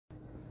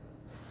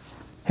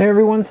Hey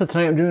everyone, so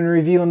tonight I'm doing a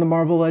review on the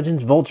Marvel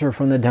Legends Vulture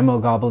from the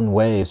Demogoblin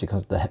wave. So it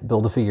comes with the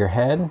Build-A-Figure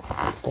head.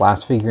 It's the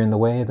last figure in the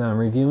wave that I'm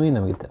reviewing,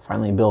 then we get to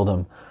finally build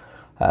him.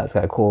 It's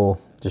got a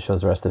cool, just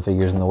shows the rest of the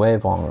figures in the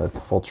wave along with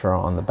Vulture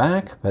on the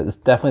back. But it's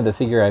definitely the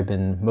figure I've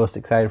been most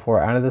excited for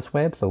out of this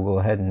wave, so we'll go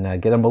ahead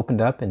and get him opened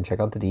up and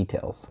check out the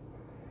details.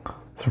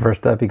 So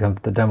first up, he comes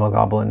with the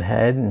Demogoblin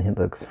head, and he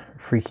looks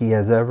freaky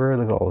as ever.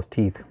 Look at all his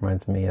teeth,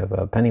 reminds me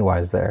of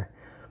Pennywise there.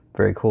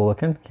 Very cool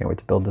looking, can't wait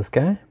to build this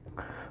guy.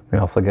 We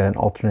also got an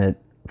alternate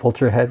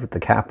Vulture head with the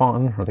cap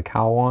on, or the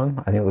cowl on.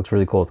 I think it looks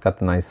really cool. It's got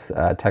the nice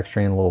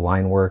texturing, little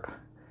line work.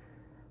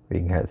 You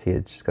can kind of see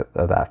it's just got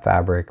that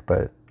fabric,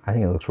 but I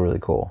think it looks really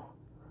cool.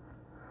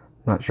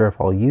 Not sure if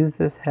I'll use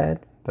this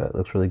head, but it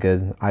looks really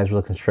good. Eyes are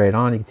looking straight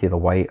on. You can see the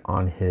white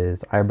on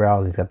his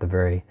eyebrows. He's got the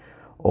very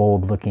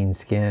old looking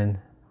skin.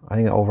 I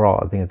think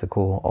overall, I think it's a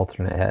cool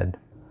alternate head.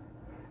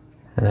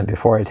 And then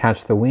before I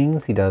attach the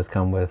wings, he does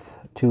come with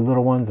two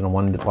little ones and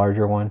one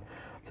larger one.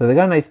 So they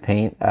got a nice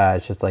paint.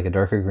 It's just like a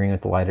darker green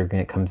with the lighter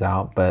green it comes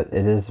out, but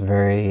it is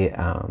very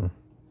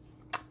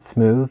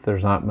smooth.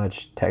 There's not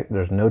much,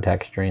 there's no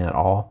texturing at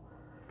all.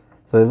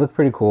 So they look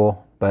pretty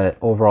cool, but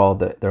overall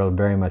they're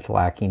very much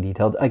lacking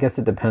detail. I guess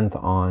it depends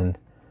on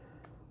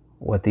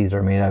what these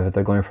are made of. If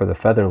they're going for the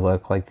feather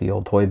look, like the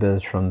old Toy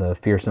Biz from the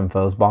Fearsome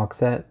Foes box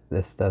set,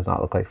 this does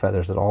not look like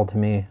feathers at all to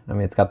me. I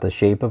mean, it's got the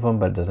shape of them,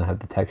 but it doesn't have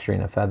the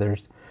texturing of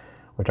feathers,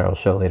 which I will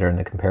show later in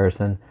the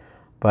comparison.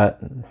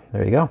 But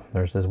there you go,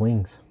 there's his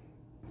wings.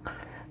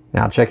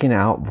 Now checking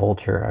out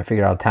Vulture, I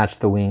figured I'll attach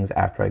the wings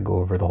after I go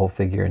over the whole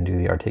figure and do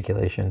the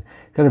articulation.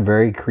 He's got a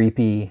very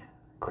creepy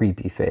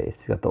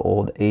face. He's got the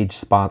old age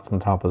spots on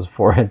top of his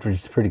forehead, which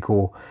is pretty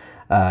cool.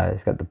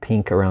 He's got the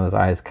pink around his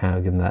eyes, kind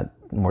of giving that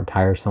more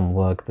tiresome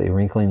look. The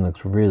wrinkling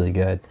looks really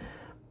good.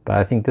 But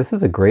I think this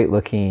is a great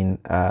looking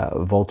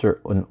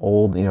Vulture, an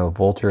old,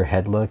 Vulture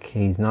head look.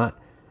 He's not,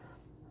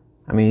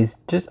 I mean, he's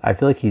just, I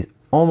feel like he's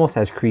almost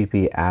as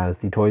creepy as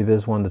the Toy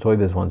Biz one. The Toy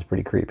Biz one's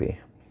pretty creepy,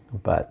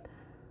 but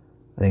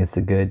I think it's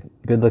a good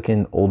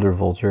looking older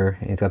Vulture.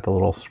 He's got the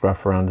little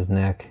scruff around his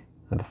neck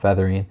with the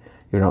feathering,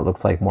 even though it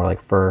looks like more like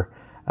fur,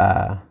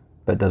 but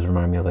it does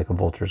remind me of like a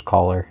Vulture's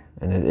collar.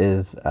 And it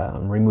is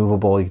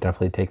removable. You can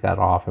definitely take that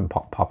off and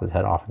pop his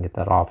head off and get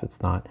that off.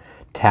 It's not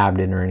tabbed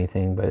in or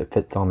anything, but it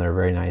fits on there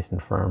very nice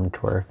and firm to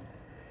where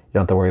you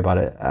don't have to worry about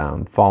it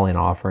falling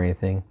off or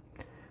anything.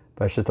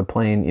 But it's just a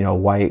plain,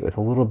 white with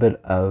a little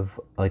bit of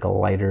like a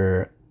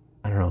lighter,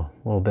 I don't know,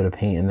 a little bit of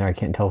paint in there. I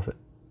can't tell if it,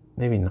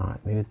 maybe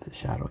not, maybe it's the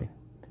shadowing.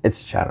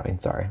 It's shadowing,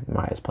 sorry.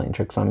 My eyes playing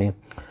tricks on me. And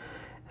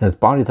his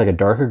body's like a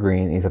darker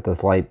green. He's got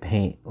this light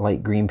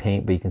green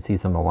paint, but you can see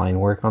some of the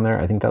line work on there.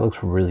 I think that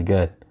looks really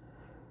good.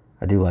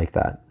 I do like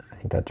that. I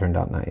think that turned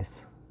out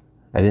nice.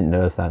 I didn't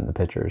notice that in the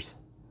pictures,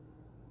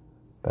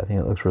 but I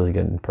think it looks really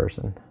good in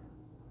person.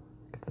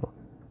 You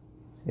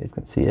guys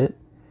can see it.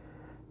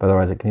 But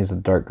otherwise, it can use the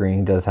dark green.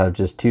 He does have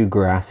just two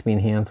grasping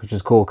hands, which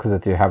is cool because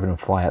if you're having him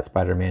fly at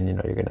Spider-Man,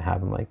 you're going to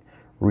have him like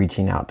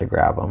reaching out to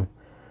grab him,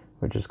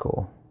 which is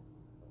cool.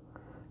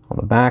 On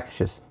the back, it's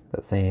just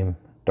that same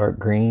dark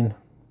green.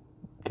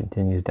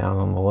 Continues down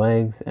on the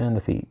legs and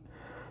the feet.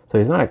 So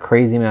he's not a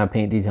crazy amount of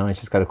paint detailing. He's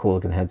just got a cool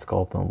looking head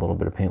sculpt and a little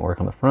bit of paint work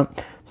on the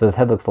front. So his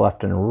head looks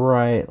left and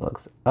right,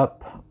 looks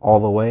up all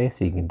the way.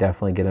 So you can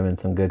definitely get him in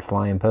some good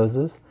flying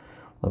poses.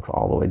 Looks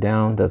all the way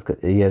down.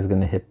 He is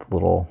going to hit the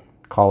little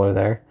collar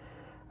there.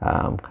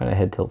 Kind of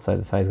head tilt side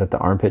to side. He's got the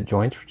armpit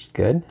joints, which is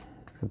good.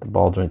 He's got the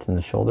ball joints in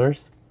the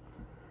shoulders.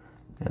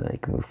 And then you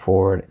can move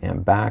forward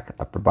and back.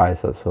 Upper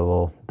bicep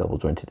swivel, double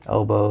jointed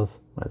elbows.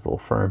 Nice little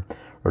firm.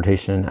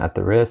 Rotation at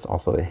the wrist,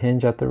 also a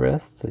hinge at the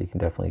wrist, so you can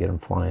definitely get him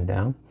flying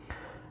down.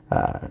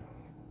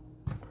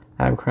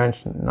 Ab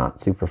crunch, not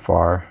super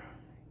far.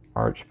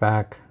 Arch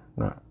back,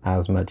 not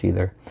as much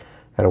either.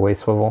 Got a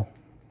waist swivel,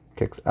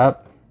 kicks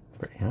up,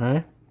 pretty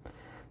high.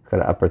 It's got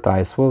an upper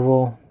thigh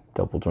swivel,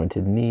 double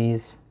jointed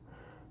knees,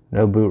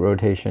 no boot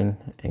rotation,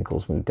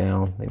 ankles move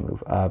down, they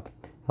move up.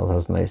 Also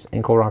has nice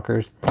ankle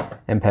rockers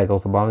and pegals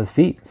at the bottom of his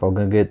feet. So I'm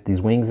gonna get these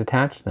wings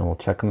attached, then we'll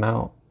check them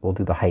out. We'll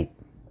do the height.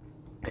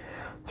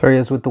 Sorry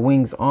guys, with the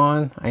wings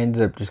on, I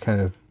ended up just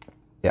kind of,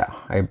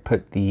 I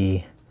put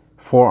the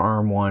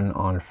forearm one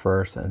on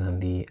first and then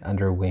the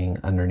under wing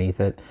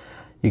underneath it.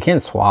 You can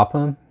swap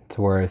them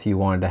to where if you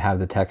wanted to have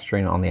the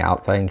texturing on the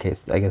outside, in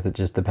case, I guess it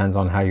just depends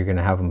on how you're going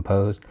to have them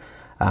posed.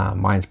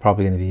 Mine's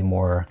probably going to be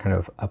more kind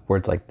of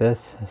upwards like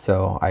this,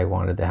 so I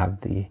wanted to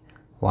have the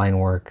line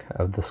work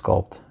of the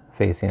sculpt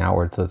facing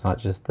outward, so it's not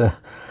just the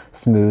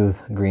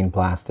smooth green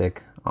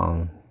plastic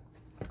on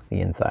the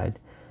inside.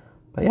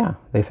 But yeah,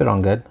 they fit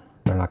on good.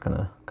 They're not going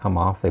to come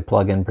off. They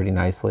plug in pretty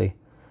nicely.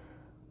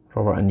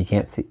 And you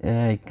can't see, you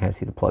can kind of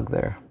see the plug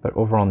there. But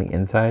over on the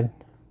inside,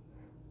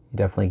 you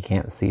definitely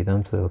can't see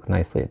them, so they look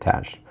nicely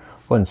attached.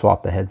 Go ahead and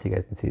swap the head so you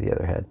guys can see the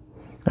other head.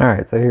 All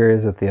right, so here it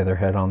is with the other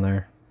head on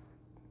there.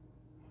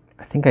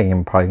 I think I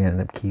am probably going to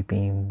end up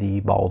keeping the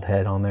bald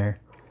head on there.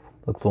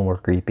 Looks a little more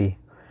creepy,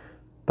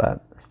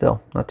 but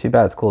still, not too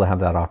bad. It's cool to have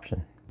that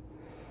option.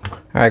 All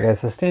right,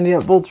 guys, so standing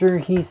up Vulture,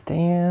 he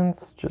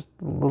stands just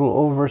a little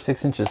over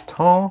 6 inches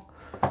tall.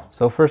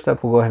 So first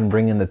up, we'll go ahead and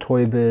bring in the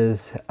Toy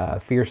Biz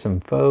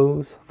Fearsome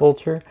Foes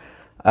Vulture.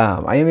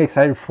 I am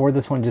excited for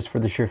this one just for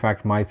the sheer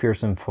fact my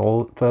Fearsome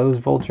Foes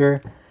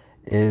Vulture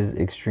is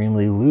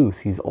extremely loose.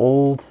 He's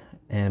old,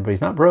 but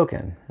he's not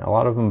broken. A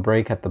lot of them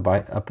break at the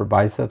upper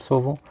bicep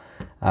swivel.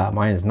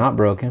 Mine is not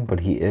broken, but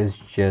he is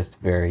just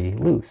very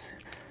loose.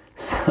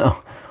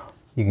 So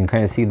you can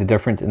kind of see the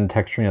difference in the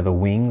texturing of the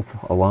wings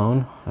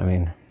alone. I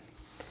mean,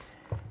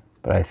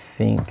 but I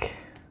think,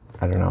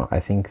 I don't know, I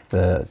think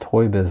the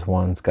Toy Biz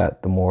one's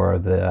got the more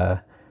of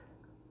the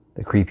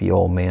creepy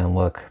old man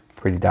look,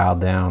 pretty dialed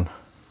down.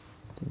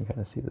 So you can kind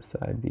of see the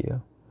side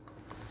view.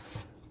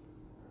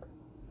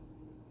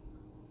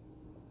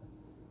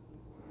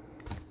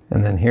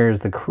 And then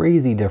here's the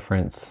crazy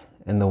difference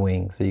in the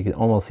wing. So you can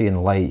almost see in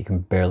the light, you can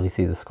barely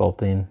see the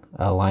sculpting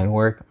line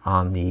work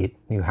on the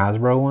new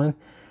Hasbro one.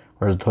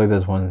 Whereas the Toy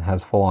Biz one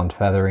has full-on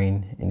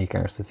feathering, and you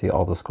can actually see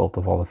all the sculpt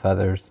of all the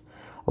feathers,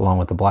 along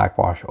with the black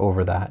wash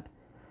over that.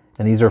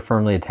 And these are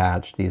firmly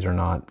attached. These are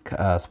not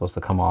supposed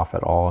to come off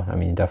at all. I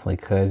mean, you definitely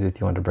could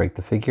if you want to break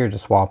the figure,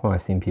 just swap them.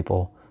 I've seen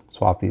people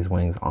swap these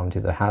wings onto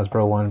the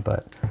Hasbro one,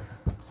 but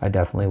I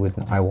definitely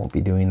wouldn't. I won't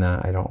be doing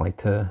that. I don't like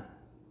to,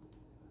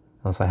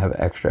 unless I have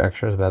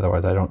extras, but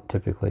otherwise I don't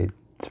typically,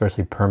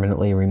 especially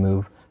permanently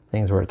remove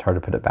things where it's hard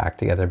to put it back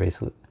together.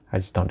 Basically, I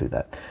just don't do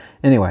that.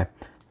 Anyway.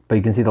 But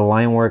you can see the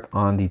line work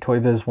on the Toy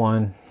Biz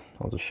one.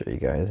 I'll just show you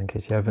guys in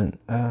case you haven't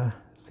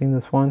seen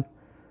this one.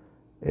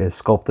 Is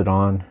sculpted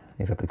on.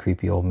 He's got the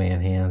creepy old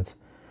man hands,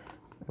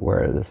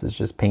 where this is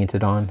just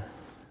painted on.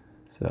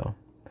 So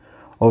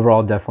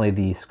overall, definitely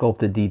the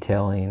sculpted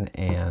detailing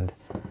and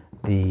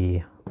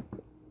the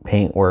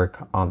paint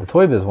work on the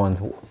Toy Biz one's,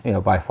 you know,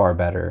 by far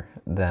better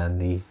than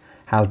the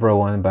Hasbro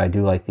one. But I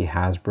do like the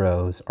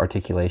Hasbro's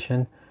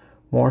articulation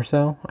more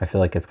so. I feel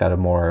like it's got a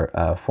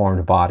more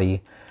formed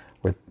body.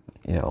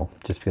 You know,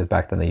 just because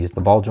back then they used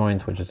the ball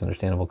joints, which is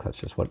understandable because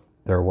that's just what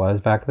there was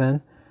back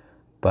then.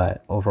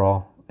 But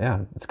overall, yeah,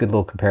 it's a good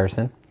little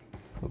comparison.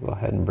 So we'll go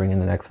ahead and bring in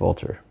the next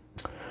Vulture.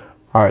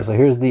 All right, so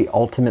here's the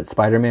Ultimate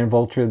Spider-Man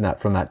Vulture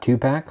from that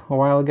 2-pack a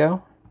while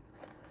ago.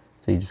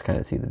 So you just kind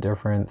of see the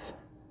difference.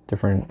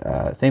 Different,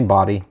 same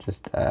body,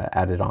 just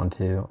added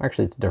onto,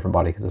 actually it's a different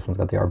body because this one's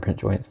got the R-print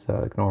joints, so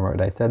ignore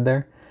what I said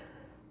there.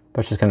 But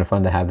it's just kind of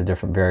fun to have the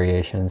different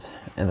variations.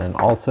 And then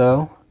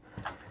also,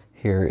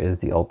 here is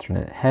the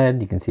alternate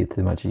head. You can see it's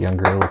a much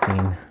younger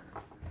looking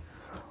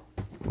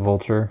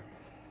Vulture.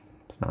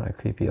 It's not a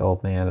creepy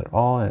old man at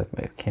all. And if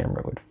my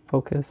camera would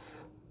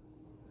focus,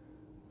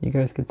 you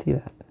guys could see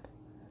that.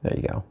 There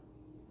you go.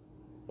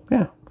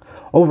 Yeah.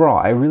 Overall,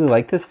 I really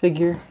like this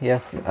figure.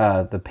 Yes,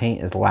 the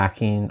paint is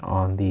lacking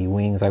on the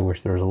wings. I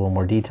wish there was a little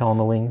more detail on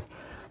the wings.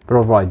 But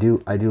overall,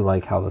 I do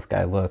like how this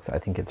guy looks. I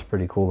think it's a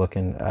pretty cool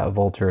looking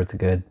Vulture. It's a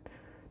good,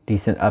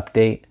 decent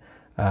update.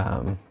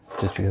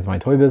 Just because my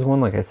Toy Biz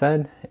one, like I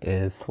said,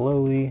 is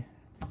slowly,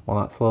 well,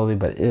 not slowly,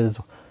 but is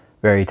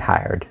very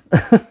tired.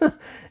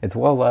 It's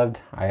well loved.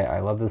 I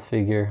love this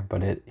figure,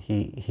 but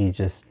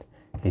he's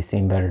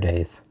seen better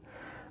days.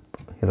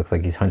 He looks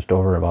like he's hunched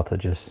over about to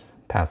just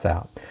pass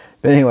out.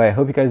 But anyway, I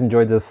hope you guys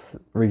enjoyed this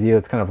review.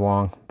 It's kind of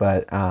long,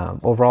 but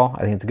overall,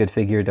 I think it's a good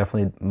figure.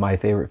 Definitely my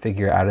favorite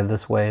figure out of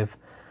this wave.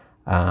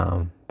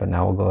 But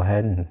now we'll go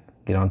ahead and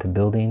get on to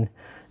building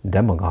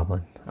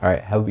Demogoblin. All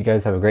right, hope you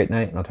guys have a great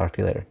night, and I'll talk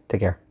to you later. Take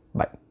care.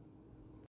 Bye.